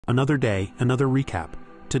Another day, another recap.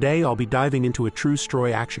 Today I'll be diving into a true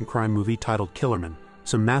story action crime movie titled Killerman.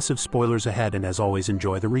 Some massive spoilers ahead, and as always,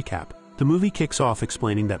 enjoy the recap. The movie kicks off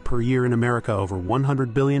explaining that per year in America over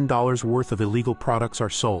 $100 billion worth of illegal products are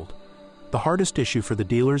sold. The hardest issue for the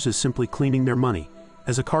dealers is simply cleaning their money.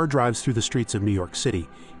 As a car drives through the streets of New York City,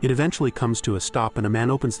 it eventually comes to a stop and a man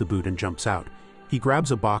opens the boot and jumps out. He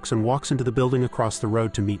grabs a box and walks into the building across the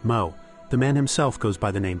road to meet Mo. The man himself goes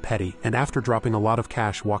by the name Petty, and after dropping a lot of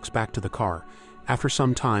cash walks back to the car. After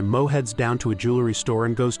some time, Mo heads down to a jewelry store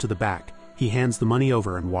and goes to the back. He hands the money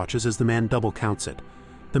over and watches as the man double counts it.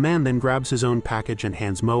 The man then grabs his own package and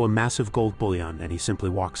hands Mo a massive gold bullion, and he simply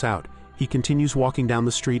walks out. He continues walking down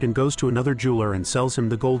the street and goes to another jeweler and sells him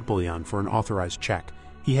the gold bullion for an authorized check.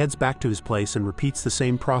 He heads back to his place and repeats the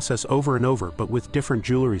same process over and over, but with different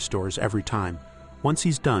jewelry stores every time. Once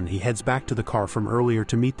he's done, he heads back to the car from earlier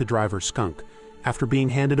to meet the driver, Skunk. After being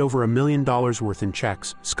handed over $1 million worth in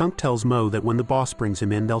checks, Skunk tells Mo that when the boss brings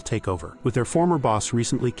him in, they'll take over. With their former boss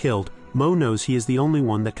recently killed, Mo knows he is the only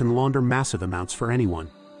one that can launder massive amounts for anyone.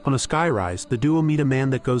 On a skyrise, the duo meet a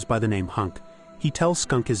man that goes by the name Hunk. He tells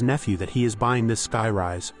Skunk, his nephew, that he is buying this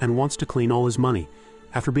skyrise and wants to clean all his money.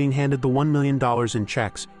 After being handed the $1 million in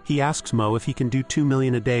checks, he asks Mo if he can do $2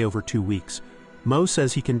 million a day over 2 weeks. Mo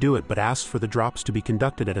says he can do it, but asks for the drops to be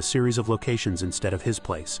conducted at a series of locations instead of his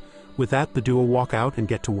place. With that, the duo walk out and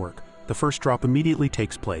get to work. The first drop immediately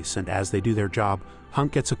takes place, and as they do their job,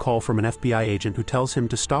 Hunk gets a call from an FBI agent who tells him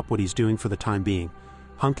to stop what he's doing for the time being.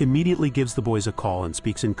 Hunk immediately gives the boys a call and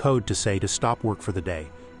speaks in code to say to stop work for the day.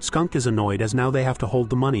 Skunk is annoyed as now they have to hold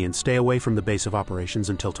the money and stay away from the base of operations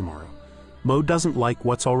until tomorrow. Mo doesn't like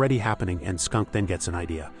what's already happening, and Skunk then gets an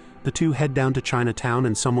idea. The two head down to Chinatown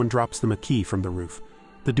and someone drops them a key from the roof.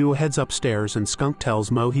 The duo heads upstairs and Skunk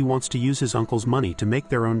tells Mo he wants to use his uncle's money to make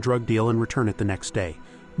their own drug deal and return it the next day.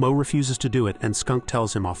 Mo refuses to do it, and Skunk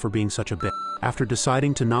tells him off for being such a bitch. After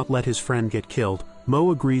deciding to not let his friend get killed,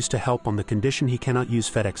 Mo agrees to help on the condition he cannot use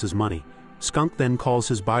FedEx's money. Skunk then calls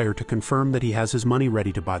his buyer to confirm that he has his money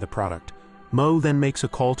ready to buy the product. Mo then makes a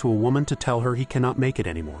call to a woman to tell her he cannot make it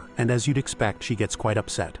anymore, and as you'd expect, she gets quite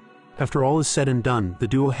upset. After all is said and done, the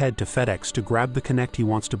duo head to FedEx to grab the connect he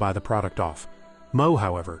wants to buy the product off. Mo,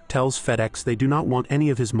 however, tells FedEx they do not want any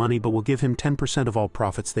of his money but will give him 10% of all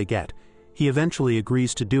profits they get. He eventually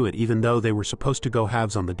agrees to do it, even though they were supposed to go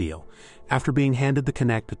halves on the deal. After being handed the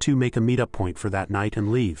connect, the two make a meetup point for that night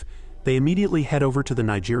and leave. They immediately head over to the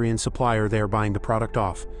Nigerian supplier they are buying the product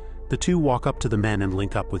off. The two walk up to the men and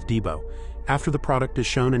link up with Debo. After the product is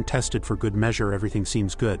shown and tested for good measure, everything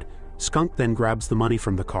seems good. Skunk then grabs the money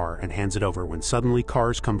from the car and hands it over when suddenly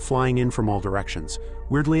cars come flying in from all directions.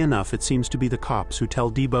 Weirdly enough, it seems to be the cops who tell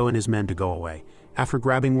Debo and his men to go away. After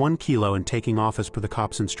grabbing 1 kilo and taking off as per the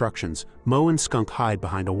cops' instructions, Mo and Skunk hide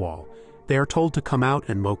behind a wall. They are told to come out,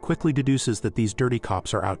 and Mo quickly deduces that these dirty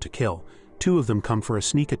cops are out to kill. 2 of them come for a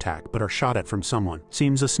sneak attack but are shot at from someone.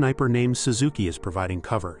 Seems a sniper named Suzuki is providing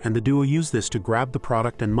cover, and the duo use this to grab the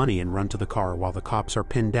product and money and run to the car while the cops are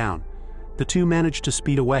pinned down. The two manage to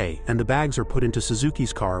speed away, and the bags are put into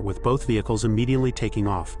Suzuki's car, with both vehicles immediately taking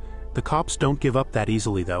off. The cops don't give up that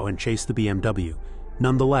easily though and chase the BMW.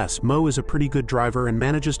 Nonetheless, Mo is a pretty good driver and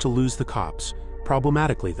manages to lose the cops.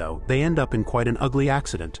 Problematically though, they end up in quite an ugly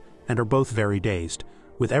accident, and are both very dazed.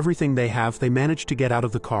 With everything they have, they manage to get out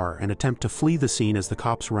of the car and attempt to flee the scene as the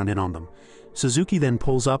cops run in on them. Suzuki then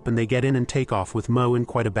pulls up and they get in and take off with Mo in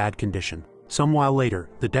quite a bad condition. Some while later,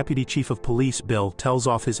 the deputy chief of police, Bill, tells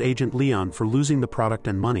off his agent Leon for losing the product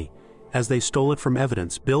and money. As they stole it from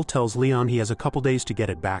evidence, Bill tells Leon he has a couple days to get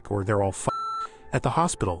it back or they're all f***ed. At the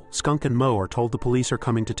hospital, Skunk and Mo are told the police are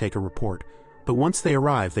coming to take a report. But once they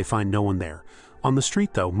arrive, they find no one there. On the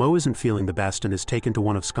street though, Mo isn't feeling the best and is taken to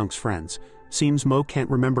one of Skunk's friends. Seems Mo can't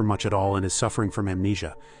remember much at all and is suffering from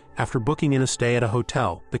amnesia. After booking in a stay at a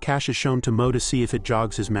hotel, the cash is shown to Mo to see if it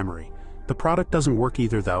jogs his memory. The product doesn't work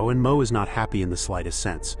either though, and Mo is not happy in the slightest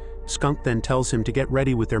sense. Skunk then tells him to get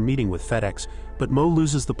ready with their meeting with FedEx, but Mo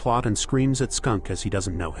loses the plot and screams at Skunk as he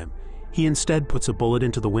doesn't know him. He instead puts a bullet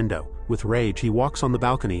into the window. With rage, he walks on the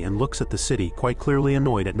balcony and looks at the city, quite clearly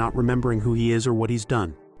annoyed at not remembering who he is or what he's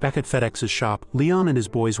done. Back at FedEx's shop, Leon and his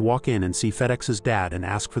boys walk in and see FedEx's dad and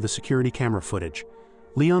ask for the security camera footage.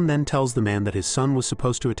 Leon then tells the man that his son was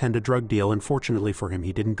supposed to attend a drug deal, and fortunately for him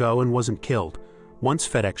he didn't go and wasn't killed. Once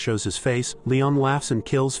FedEx shows his face, Leon laughs and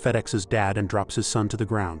kills FedEx's dad and drops his son to the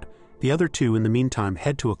ground. The other two in the meantime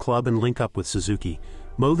head to a club and link up with Suzuki.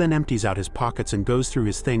 Mo then empties out his pockets and goes through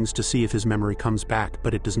his things to see if his memory comes back,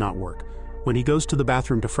 but it does not work. When he goes to the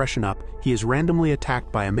bathroom to freshen up, he is randomly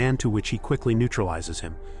attacked by a man, to which he quickly neutralizes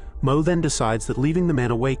him. Mo then decides that leaving the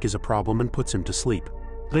man awake is a problem and puts him to sleep.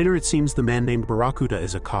 Later it seems the man named Barracuda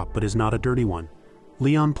is a cop but is not a dirty one.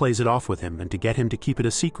 Leon plays it off with him, and to get him to keep it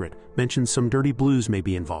a secret, mentions some dirty blues may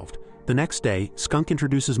be involved. The next day, Skunk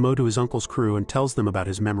introduces Mo to his uncle's crew and tells them about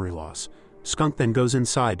his memory loss. Skunk then goes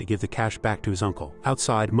inside to give the cash back to his uncle.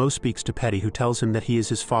 Outside, Mo speaks to Petty, who tells him that he is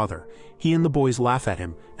his father. He and the boys laugh at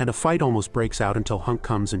him, and a fight almost breaks out until Hunk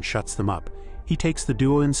comes and shuts them up. He takes the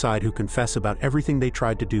duo inside, who confess about everything they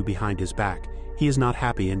tried to do behind his back. He is not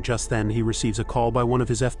happy, and just then he receives a call by one of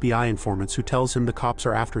his FBI informants who tells him the cops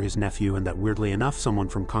are after his nephew and that weirdly enough someone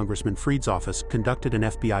from Congressman Freed's office conducted an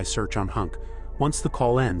FBI search on Hunk. Once the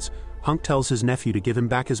call ends, Hunk tells his nephew to give him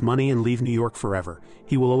back his money and leave New York forever.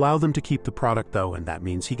 He will allow them to keep the product though, and that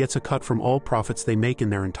means he gets a cut from all profits they make in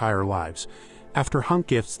their entire lives. After Hunk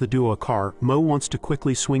gifts the duo a car, Mo wants to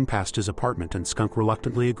quickly swing past his apartment and Skunk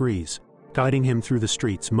reluctantly agrees. Guiding him through the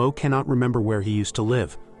streets, Mo cannot remember where he used to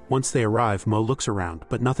live. Once they arrive, Mo looks around,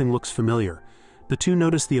 but nothing looks familiar. The two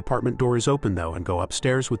notice the apartment door is open though and go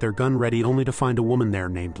upstairs with their gun ready, only to find a woman there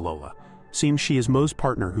named Lola. Seems she is Mo's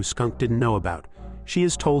partner, who Skunk didn't know about. She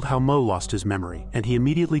is told how Mo lost his memory, and he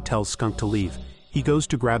immediately tells Skunk to leave. He goes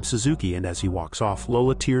to grab Suzuki, and as he walks off,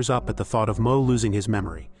 Lola tears up at the thought of Mo losing his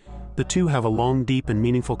memory. The two have a long, deep and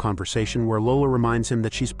meaningful conversation where Lola reminds him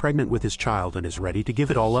that she's pregnant with his child and is ready to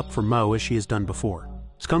give it all up for Mo as she has done before.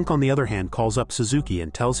 Skunk on the other hand calls up Suzuki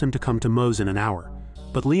and tells him to come to Mo's in an hour.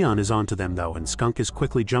 But Leon is on to them though, and Skunk is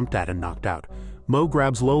quickly jumped at and knocked out. Mo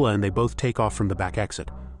grabs Lola and they both take off from the back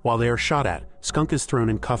exit. While they are shot at, Skunk is thrown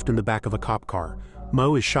and cuffed in the back of a cop car.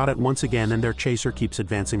 Mo is shot at once again and their chaser keeps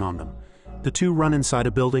advancing on them. The two run inside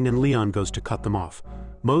a building and Leon goes to cut them off.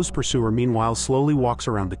 Mo's pursuer meanwhile slowly walks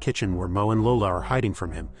around the kitchen where Mo and Lola are hiding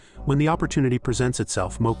from him. When the opportunity presents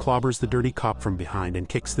itself, Mo clobbers the dirty cop from behind and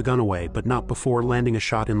kicks the gun away, but not before landing a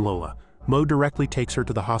shot in Lola. Mo directly takes her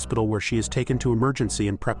to the hospital where she is taken to emergency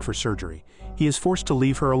and prepped for surgery. He is forced to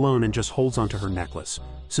leave her alone and just holds onto her necklace.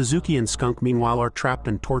 Suzuki and Skunk meanwhile are trapped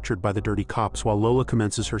and tortured by the dirty cops while Lola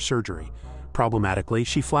commences her surgery. Problematically,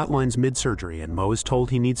 she flatlines mid-surgery and Mo is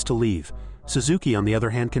told he needs to leave. Suzuki on the other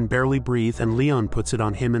hand can barely breathe, and Leon puts it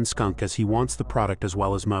on him and Skunk as he wants the product as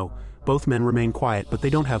well as Mo. Both men remain quiet, but they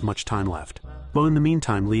don't have much time left. Mo in the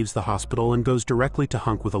meantime leaves the hospital and goes directly to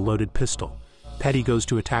Hunk with a loaded pistol. Petty goes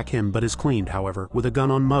to attack him but is cleaned, however. With a gun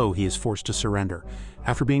on Mo, he is forced to surrender.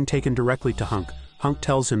 After being taken directly to Hunk, Hunk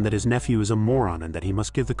tells him that his nephew is a moron and that he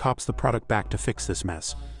must give the cops the product back to fix this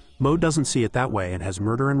mess. Mo doesn't see it that way and has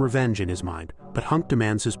murder and revenge in his mind, but Hunk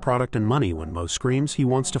demands his product and money when Mo screams he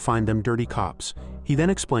wants to find them dirty cops. He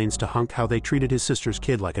then explains to Hunk how they treated his sister's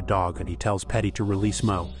kid like a dog, and he tells Petty to release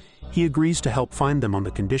Mo. He agrees to help find them on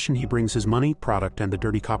the condition he brings his money, product, and the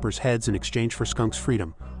dirty coppers' heads in exchange for Skunk's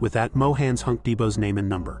freedom. With that, Mo hands Hunk Debo's name and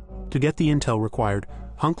number. To get the intel required,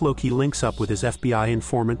 Hunk low-key links up with his FBI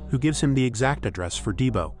informant, who gives him the exact address for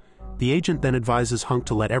Debo. The agent then advises Hunk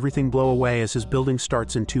to let everything blow away as his building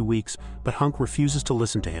starts in 2 weeks, but Hunk refuses to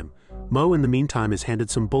listen to him. Mo in the meantime is handed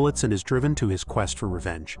some bullets and is driven to his quest for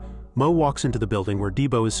revenge. Mo walks into the building where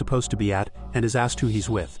Debo is supposed to be at and is asked who he's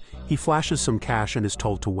with. He flashes some cash and is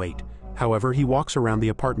told to wait. However, he walks around the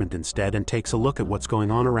apartment instead and takes a look at what's going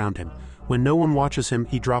on around him. When no one watches him,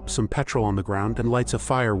 he drops some petrol on the ground and lights a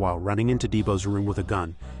fire while running into Debo's room with a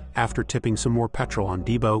gun. After tipping some more petrol on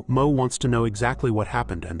Debo, Mo wants to know exactly what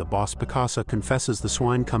happened, and the boss Picasa confesses the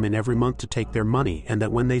swine come in every month to take their money and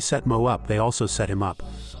that when they set Mo up, they also set him up.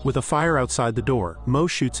 With a fire outside the door, Mo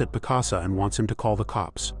shoots at Picasa and wants him to call the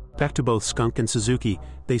cops. Back to both Skunk and Suzuki,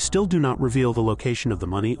 they still do not reveal the location of the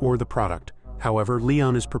money or the product. However,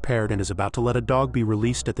 Leon is prepared and is about to let a dog be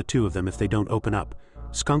released at the two of them if they don't open up.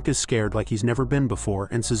 Skunk is scared like he's never been before,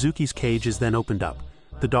 and Suzuki's cage is then opened up.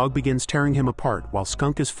 The dog begins tearing him apart while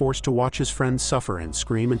Skunk is forced to watch his friends suffer and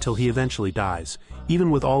scream until he eventually dies.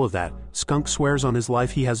 Even with all of that, Skunk swears on his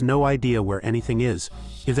life he has no idea where anything is.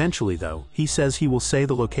 Eventually though, he says he will say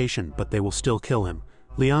the location, but they will still kill him.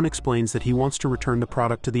 Leon explains that he wants to return the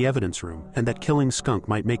product to the evidence room, and that killing Skunk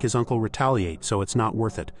might make his uncle retaliate, so it's not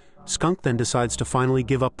worth it. Skunk then decides to finally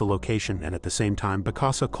give up the location, and at the same time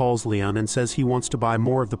Picasa calls Leon and says he wants to buy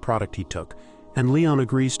more of the product he took, and Leon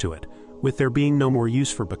agrees to it. With there being no more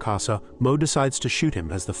use for Picasa, Mo decides to shoot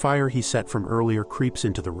him as the fire he set from earlier creeps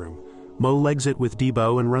into the room. Mo legs it with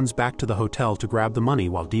Debo and runs back to the hotel to grab the money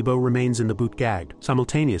while Debo remains in the boot gagged.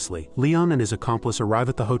 Simultaneously, Leon and his accomplice arrive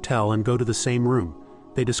at the hotel and go to the same room.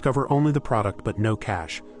 They discover only the product but no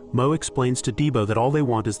cash. Mo explains to Debo that all they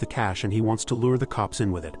want is the cash and he wants to lure the cops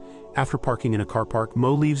in with it. After parking in a car park,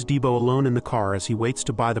 Mo leaves Debo alone in the car as he waits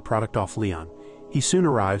to buy the product off Leon. He soon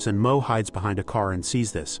arrives and Mo hides behind a car and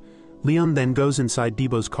sees this. Leon then goes inside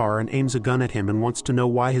Debo's car and aims a gun at him and wants to know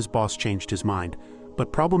why his boss changed his mind.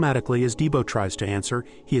 But problematically, as Debo tries to answer,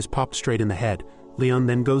 he is popped straight in the head. Leon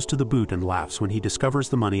then goes to the boot and laughs when he discovers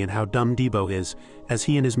the money and how dumb Debo is. As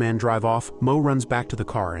he and his man drive off, Mo runs back to the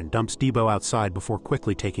car and dumps Debo outside before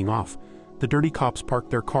quickly taking off. The dirty cops park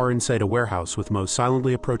their car inside a warehouse with Mo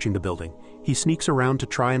silently approaching the building. He sneaks around to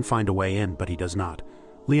try and find a way in, but he does not.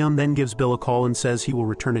 Leon then gives Bill a call and says he will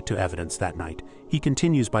return it to evidence that night. He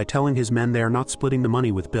continues by telling his men they are not splitting the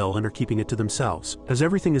money with Bill and are keeping it to themselves. As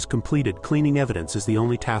everything is completed, cleaning evidence is the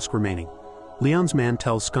only task remaining. Leon's man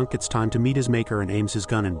tells Skunk it's time to meet his maker and aims his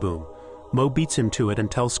gun and boom. Mo beats him to it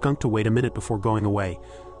and tells Skunk to wait a minute before going away.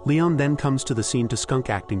 Leon then comes to the scene to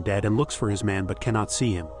Skunk acting dead and looks for his man but cannot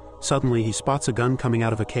see him. Suddenly he spots a gun coming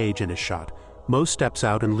out of a cage and is shot. Mo steps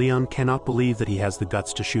out and Leon cannot believe that he has the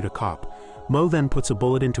guts to shoot a cop. Mo then puts a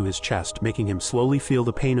bullet into his chest, making him slowly feel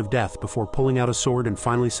the pain of death before pulling out a sword and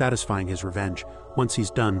finally satisfying his revenge. Once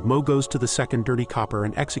he's done, Mo goes to the second dirty copper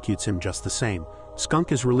and executes him just the same.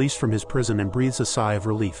 Skunk is released from his prison and breathes a sigh of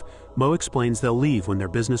relief. Mo explains they'll leave when their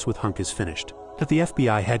business with Hunk is finished. At the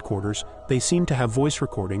FBI headquarters, they seem to have voice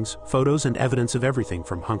recordings, photos and evidence of everything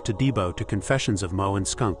from Hunk to Debo to confessions of Mo and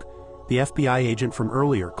Skunk. The FBI agent from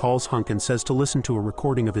earlier calls Hunk and says to listen to a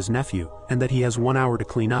recording of his nephew and that he has 1 hour to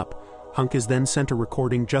clean up. Hunk is then sent a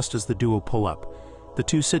recording just as the duo pull up. The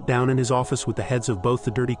two sit down in his office with the heads of both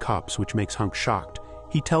the dirty cops, which makes Hunk shocked.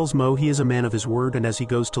 He tells Mo he is a man of his word, and as he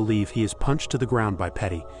goes to leave he is punched to the ground by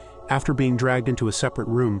Petty. After being dragged into a separate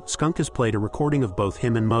room, Skunk has played a recording of both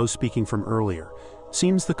him and Mo speaking from earlier.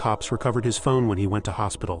 Seems the cops recovered his phone when he went to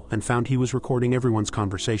hospital and found he was recording everyone's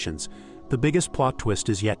conversations. The biggest plot twist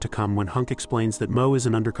is yet to come when Hunk explains that Mo is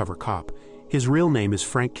an undercover cop. His real name is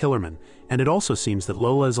Frank Killerman, and it also seems that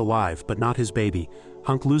Lola is alive but not his baby.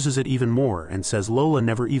 Hunk loses it even more and says Lola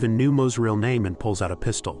never even knew Mo's real name and pulls out a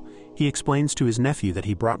pistol. He explains to his nephew that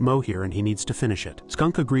he brought Mo here and he needs to finish it.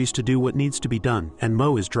 Skunk agrees to do what needs to be done, and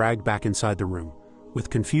Mo is dragged back inside the room. With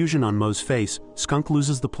confusion on Mo's face, Skunk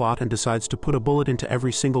loses the plot and decides to put a bullet into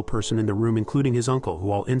every single person in the room, including his uncle,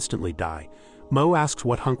 who all instantly die. Mo asks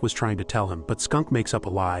what Hunk was trying to tell him, but Skunk makes up a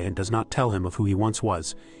lie and does not tell him of who he once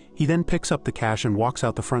was. He then picks up the cash and walks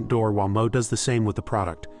out the front door while Mo does the same with the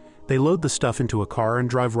product. They load the stuff into a car and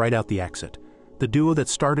drive right out the exit. The duo that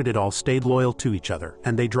started it all stayed loyal to each other,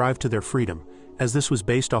 and they drive to their freedom. As this was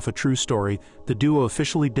based off a true story, the duo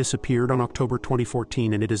officially disappeared on October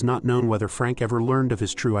 2014, and it is not known whether Frank ever learned of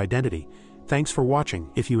his true identity. Thanks for watching.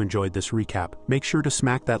 If you enjoyed this recap, make sure to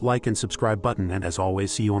smack that like and subscribe button, and as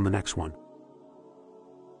always, see you on the next one.